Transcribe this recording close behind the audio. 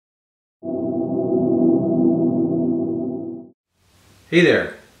Hey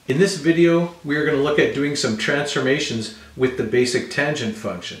there! In this video we are going to look at doing some transformations with the basic tangent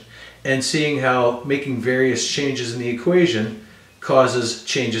function and seeing how making various changes in the equation causes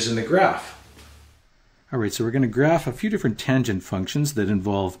changes in the graph. Alright, so we're going to graph a few different tangent functions that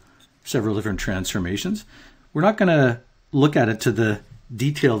involve several different transformations. We're not going to look at it to the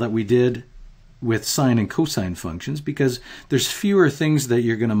detail that we did with sine and cosine functions because there's fewer things that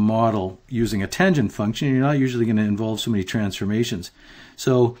you're going to model using a tangent function. You're not usually going to involve so many transformations.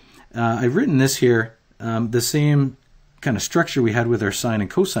 So I've written this here, the same kind of structure we had with our sine and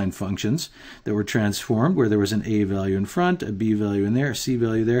cosine functions that were transformed, where there was an a value in front, a b value in there, a c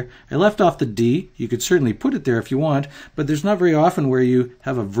value there. I left off the d. You could certainly put it there if you want, but there's not very often where you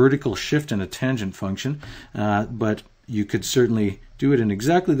have a vertical shift in a tangent function, but you could certainly do it in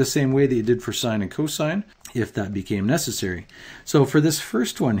exactly the same way that you did for sine and cosine if that became necessary. So for this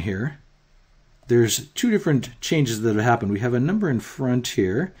first one here, there's two different changes that have happened. We have a number in front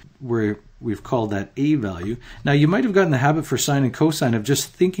here where we've called that a value. Now you might have gotten the habit for sine and cosine of just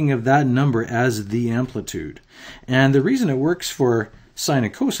thinking of that number as the amplitude. And the reason it works for sine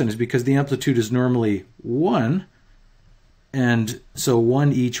and cosine is because the amplitude is normally 1, and so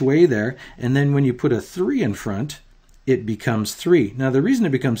 1 each way there, and then when you put a 3 in front, it becomes 3. Now the reason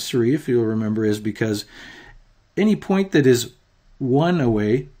it becomes 3, if you'll remember, is because any point that is 1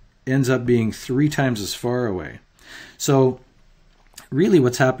 away ends up being 3 times as far away. So really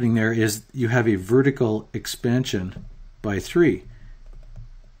what's happening there is you have a vertical expansion by 3,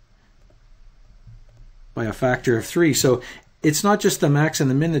 by a factor of 3. So it's not just the max and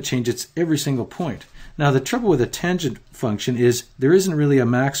the min that change, it's every single point. Now the trouble with a tangent function is there isn't really a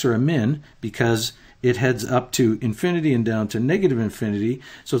max or a min because it heads up to infinity and down to negative infinity,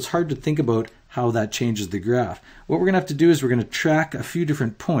 so it's hard to think about how that changes the graph. What we're going to have to do is we're going to track a few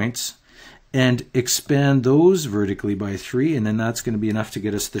different points and expand those vertically by 3, and then that's going to be enough to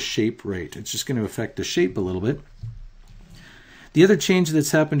get us the shape right. It's just going to affect the shape a little bit. The other change that's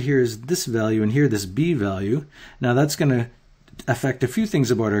happened here is this value, and here this b value. Now that's going to affect a few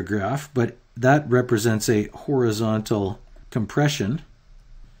things about our graph, but that represents a horizontal compression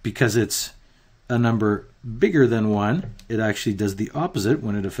because it's a number bigger than 1. It actually does the opposite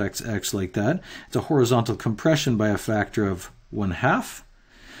when it affects x like that. It's a horizontal compression by a factor of 1/2.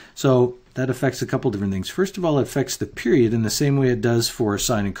 So that affects a couple different things. First of all, it affects the period in the same way it does for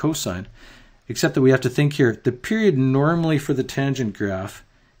sine and cosine, except that we have to think here, the period normally for the tangent graph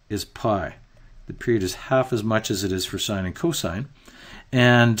is pi. The period is half as much as it is for sine and cosine.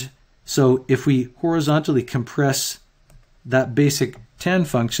 And so if we horizontally compress that basic tan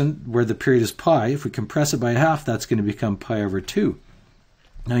function where the period is pi, if we compress it by half, that's going to become pi over 2.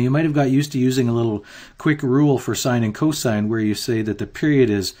 Now you might have got used to using a little quick rule for sine and cosine where you say that the period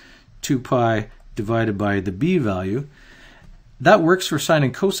is 2 pi divided by the b value. That works for sine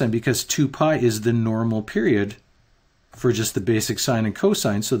and cosine because 2 pi is the normal period for just the basic sine and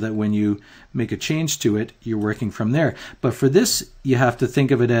cosine, so that when you make a change to it, you're working from there. But for this, you have to think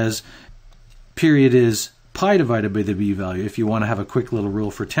of it as period is pi divided by the b value. If you want to have a quick little rule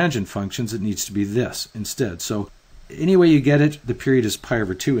for tangent functions, it needs to be this instead. So any way you get it, the period is pi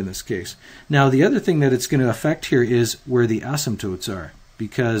over 2 in this case. Now the other thing that it's going to affect here is where the asymptotes are,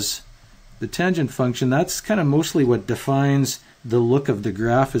 because the tangent function, that's kind of mostly what defines the look of the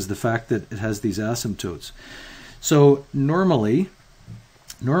graph, is the fact that it has these asymptotes. So normally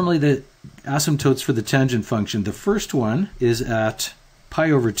the asymptotes for the tangent function, the first one is at pi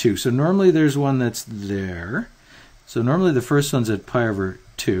over 2. So normally there's one that's there. So normally the first one's at pi over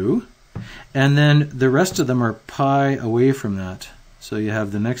 2. And then the rest of them are pi away from that. So you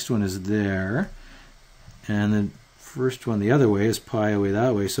have the next one is there. And the first one the other way is pi away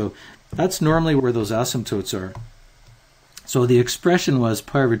that way. So that's normally where those asymptotes are. So the expression was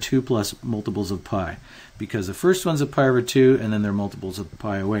pi over 2 plus multiples of pi, because the first one's at pi over 2 and then they're multiples of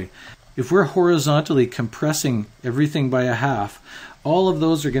pi away. If we're horizontally compressing everything by a half, all of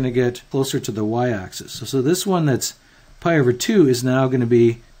those are going to get closer to the y-axis. So this one that's pi over 2 is now going to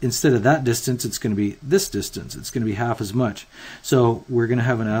be, instead of that distance, it's going to be this distance. It's going to be half as much. So we're going to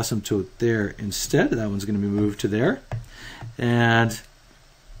have an asymptote there instead. That one's going to be moved to there. And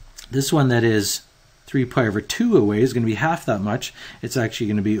this one that is 3 pi over 2 away is going to be half that much. It's actually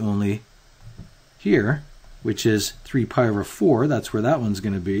going to be only here, which is 3 pi over 4. That's where that one's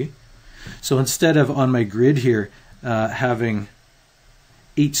going to be. So instead of on my grid here having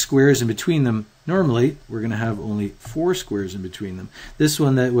 8 squares in between them, normally we're going to have only 4 squares in between them. This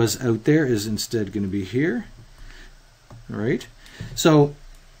one that was out there is instead going to be here. All right. So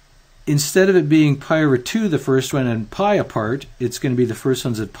instead of it being pi over 2, the first one, and pi apart, it's going to be the first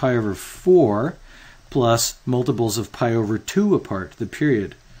one's at pi over 4, plus multiples of pi over 2 apart, the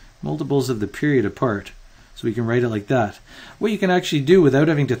period. Multiples of the period apart. So we can write it like that. What you can actually do without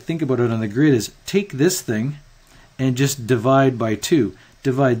having to think about it on the grid is take this thing and just divide by 2.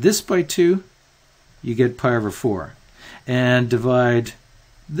 Divide this by 2, you get pi over 4. And divide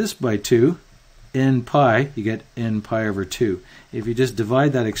this by 2, n pi, you get n pi over 2. If you just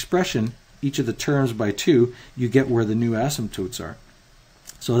divide that expression, each of the terms by 2, you get where the new asymptotes are.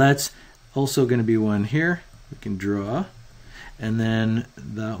 So that's also going to be one here. We can draw. And then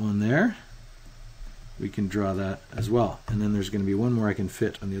that one there, we can draw that as well. And then there's going to be one more I can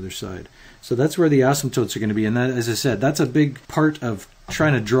fit on the other side. So that's where the asymptotes are going to be. And that, as I said, that's a big part of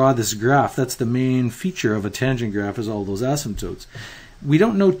trying to draw this graph. That's the main feature of a tangent graph, is all those asymptotes. We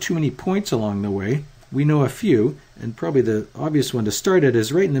don't know too many points along the way. We know a few, and probably the obvious one to start at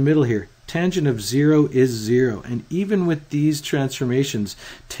is right in the middle here. Tangent of 0 is 0. And even with these transformations,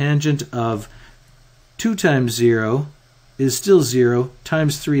 tangent of 2 times 0 is still 0,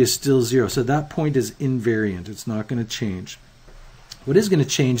 times 3 is still 0. So that point is invariant. It's not going to change. What is going to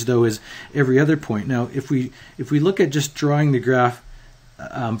change, though, is every other point. Now, if we look at just drawing the graph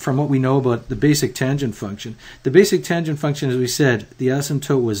from what we know about the basic tangent function, the basic tangent function, as we said, the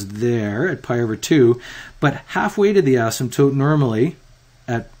asymptote was there at pi over 2, but halfway to the asymptote normally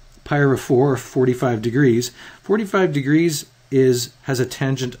at pi over 4, or 45 degrees, 45 degrees has a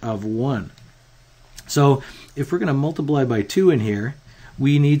tangent of 1. So if we're going to multiply by 2 in here,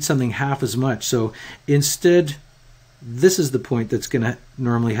 we need something half as much. So instead, this is the point that's going to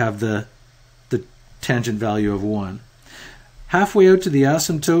normally have the tangent value of 1. Halfway out to the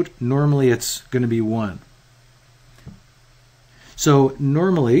asymptote, normally it's going to be 1. So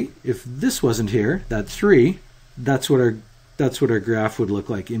normally, if this wasn't here, that 3, that's what our graph would look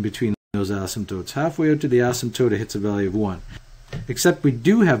like in between those asymptotes. Halfway out to the asymptote, it hits a value of 1. Except we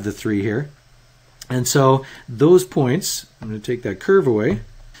do have the 3 here. And so those points, I'm going to take that curve away,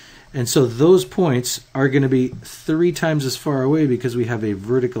 and so those points are going to be 3 times as far away because we have a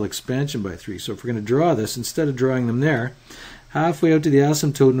vertical expansion by 3. So if we're going to draw this, instead of drawing them there, halfway out to the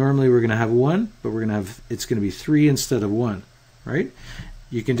asymptote, normally we're going to have 1, but it's going to be 3 instead of 1, right?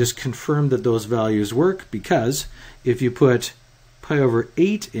 You can just confirm that those values work, because if you put pi over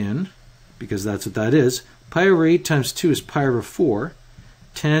 8 in, because that's what that is, pi over 8 times 2 is pi over 4.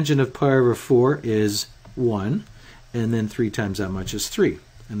 Tangent of pi over 4 is 1, and then 3 times that much is 3.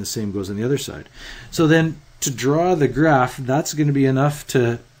 And the same goes on the other side. So then to draw the graph, that's going to be enough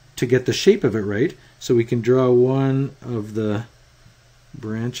to get the shape of it right. So we can draw one of the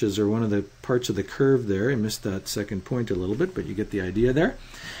branches, or one of the parts of the curve there. I missed that second point a little bit, but you get the idea there.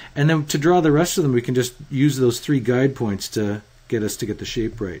 And then to draw the rest of them, we can just use those 3 guide points to get the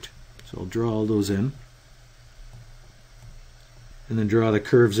shape right. So I'll draw all those in. And then draw the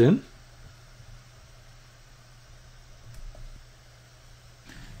curves in.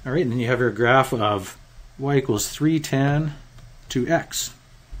 All right, and then you have your graph of y equals 3 tan 2x.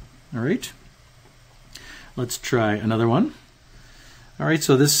 All right, let's try another one. All right,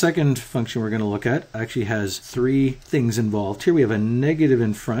 so this second function we're going to look at actually has 3 things involved. Here we have a negative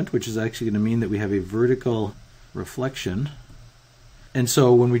in front, which is actually going to mean that we have a vertical reflection. And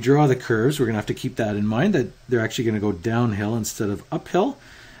so when we draw the curves, we're going to have to keep that in mind, that they're actually going to go downhill instead of uphill.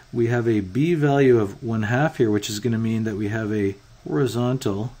 We have a b value of 1/2 here, which is going to mean that we have a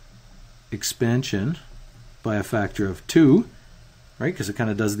horizontal expansion by a factor of 2, right? Because it kind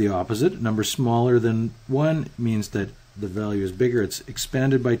of does the opposite. A number smaller than 1 means that the value is bigger. It's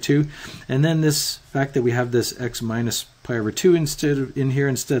expanded by 2. And then this fact that we have this x minus pi over 2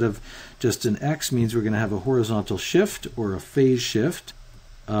 instead of just an x means we're going to have a horizontal shift, or a phase shift,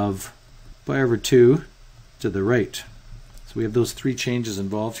 of pi over 2 to the right. So we have those 3 changes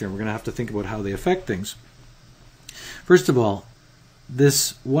involved here, and we're going to have to think about how they affect things. First of all,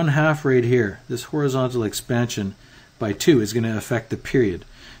 this 1/2 right here, this horizontal expansion by 2, is going to affect the period.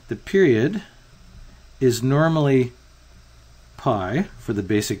 The period is normally pi for the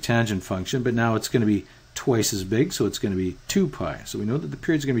basic tangent function, but now it's going to be twice as big, so it's going to be 2 pi. So we know that the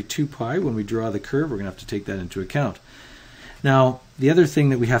period is going to be 2 pi. When we draw the curve, we're going to have to take that into account. Now, the other thing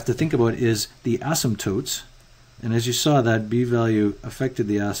that we have to think about is the asymptotes. And as you saw, that b value affected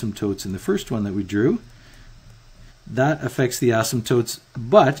the asymptotes in the first one that we drew. That affects the asymptotes,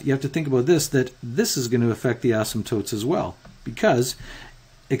 but you have to think about this, that this is going to affect the asymptotes as well, because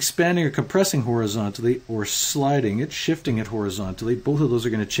expanding or compressing horizontally, or sliding it, shifting it horizontally, both of those are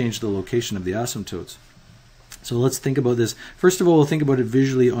going to change the location of the asymptotes. So let's think about this. First of all, we'll think about it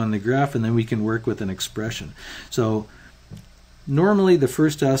visually on the graph, and then we can work with an expression. So normally the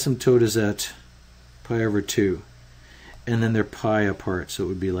first asymptote is at pi over 2, and then they're pi apart, so it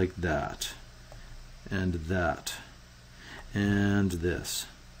would be like that. and that, and this.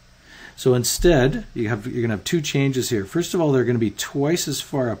 So instead, you're going to have two changes here. First of all, they're going to be twice as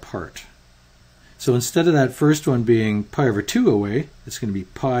far apart. So instead of that first one being pi over 2 away, it's going to be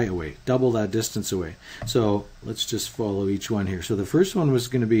pi away, double that distance away. So let's just follow each one here. So the first one was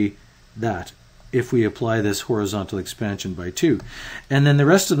going to be that, if we apply this horizontal expansion by 2. And then the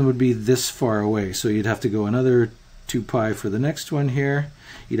rest of them would be this far away. So you'd have to go another 2 pi for the next one here.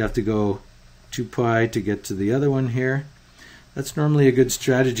 You'd have to go 2 pi to get to the other one here. That's normally a good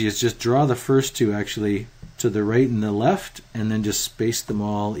strategy, is just draw the first two actually to the right and the left, and then just space them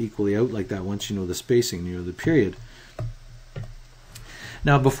all equally out like that once you know the spacing, you know the period.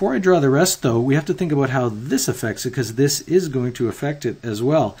 Now before I draw the rest though, we have to think about how this affects it, because this is going to affect it as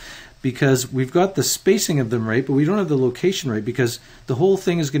well. Because we've got the spacing of them right, but we don't have the location right, because the whole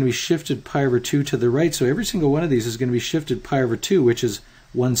thing is going to be shifted pi over 2 to the right. So every single one of these is going to be shifted pi over 2, which is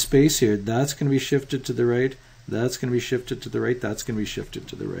one space here. That's going to be shifted to the right. That's going to be shifted to the right. That's going to be shifted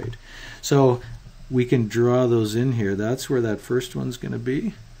to the right. So we can draw those in here. That's where that first one's going to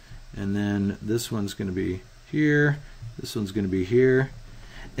be. And then this one's going to be here. This one's going to be here.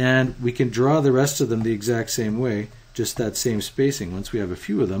 And we can draw the rest of them the exact same way, just that same spacing. Once we have a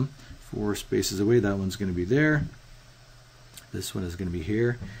few of them, 4 spaces away, that one's going to be there. This one is going to be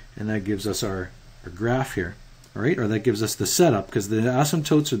here. And that gives us our graph here. All right, or that gives us the setup, because the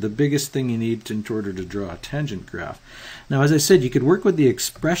asymptotes are the biggest thing you need in order to draw a tangent graph. Now, as I said, you could work with the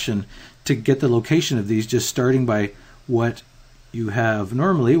expression to get the location of these, just starting by what you have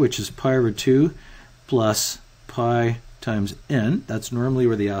normally, which is pi over 2 plus pi times n. That's normally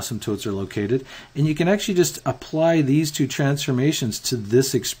where the asymptotes are located. And you can actually just apply these two transformations to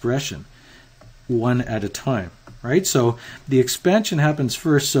this expression one at a time, right? So the expansion happens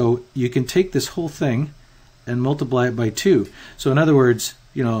first, so you can take this whole thing and multiply it by 2. So in other words,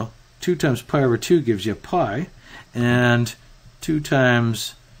 2 times pi over 2 gives you pi, and 2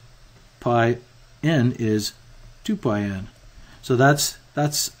 times pi n is 2 pi n. So that's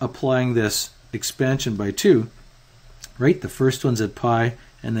applying this expansion by 2, right? The first one's at pi,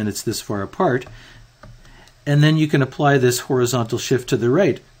 and then it's this far apart. And then you can apply this horizontal shift to the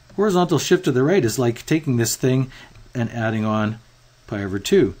right. Horizontal shift to the right is like taking this thing and adding on pi over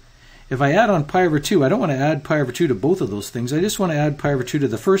 2. If I add on pi over 2, I don't want to add pi over 2 to both of those things. I just want to add pi over 2 to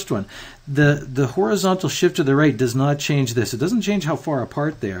the first one. The horizontal shift to the right does not change this. It doesn't change how far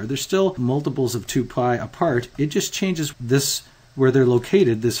apart they are. They're still multiples of 2 pi apart. It just changes this, where they're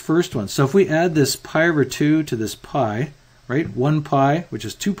located, this first one. So if we add this pi over 2 to this pi, right, 1 pi, which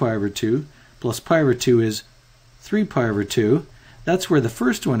is 2 pi over 2, plus pi over 2 is 3 pi over 2. That's where the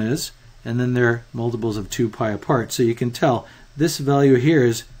first one is, and then they're multiples of 2 pi apart. So you can tell this value here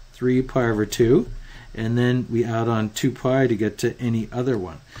is 3 pi over 2, and then we add on 2 pi to get to any other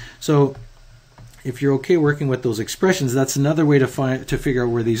one. So if you're okay working with those expressions, that's another way to figure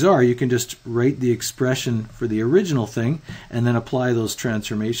out where these are. You can just write the expression for the original thing and then apply those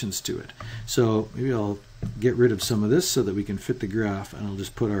transformations to it. So maybe I'll get rid of some of this so that we can fit the graph, and I'll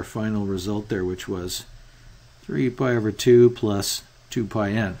just put our final result there, which was 3 pi over 2 plus 2 pi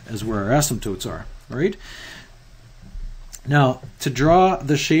n, as where our asymptotes are, right? Now, to draw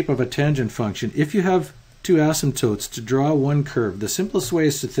the shape of a tangent function, if you have two asymptotes, to draw one curve, the simplest way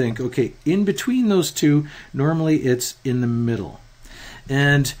is to think, okay, in between those two, normally it's in the middle.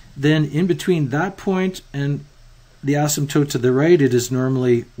 And then in between that point and the asymptote to the right, it is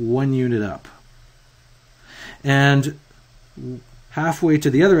normally 1 unit up. And halfway to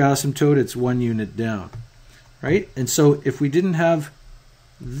the other asymptote, it's 1 unit down, right? And so if we didn't have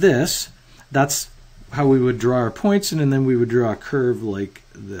this, that's how we would draw our points, and then we would draw a curve like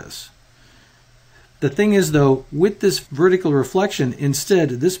this. The thing is though, with this vertical reflection, instead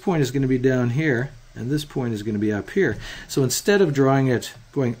this point is going to be down here and this point is going to be up here. So instead of drawing it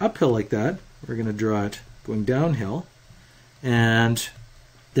going uphill like that, we're going to draw it going downhill, and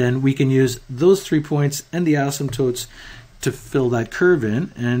then we can use those 3 points and the asymptotes to fill that curve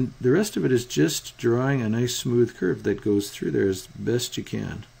in, and the rest of it is just drawing a nice smooth curve that goes through there as best you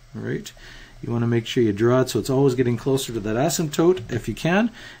can. All right. You want to make sure you draw it so it's always getting closer to that asymptote if you can.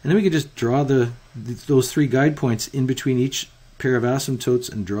 And then we can just draw those 3 guide points in between each pair of asymptotes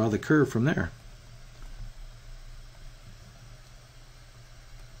and draw the curve from there.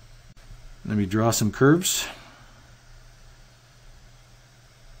 Let me draw some curves.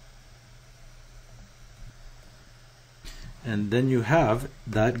 And then you have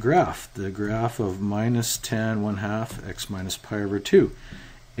that graph, the graph of minus tan 1/2 x minus pi over 2.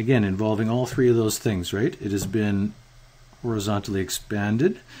 Again, involving all 3 of those things, right? It has been horizontally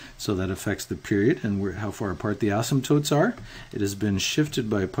expanded, so that affects the period and how far apart the asymptotes are. It has been shifted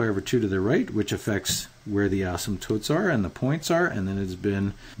by pi/2 to the right, which affects where the asymptotes are and the points are, and then it's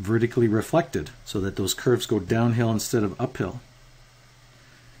been vertically reflected so that those curves go downhill instead of uphill.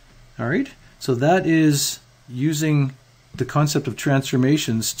 Alright, so that is using the concept of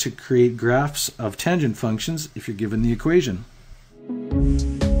transformations to create graphs of tangent functions if you're given the equation.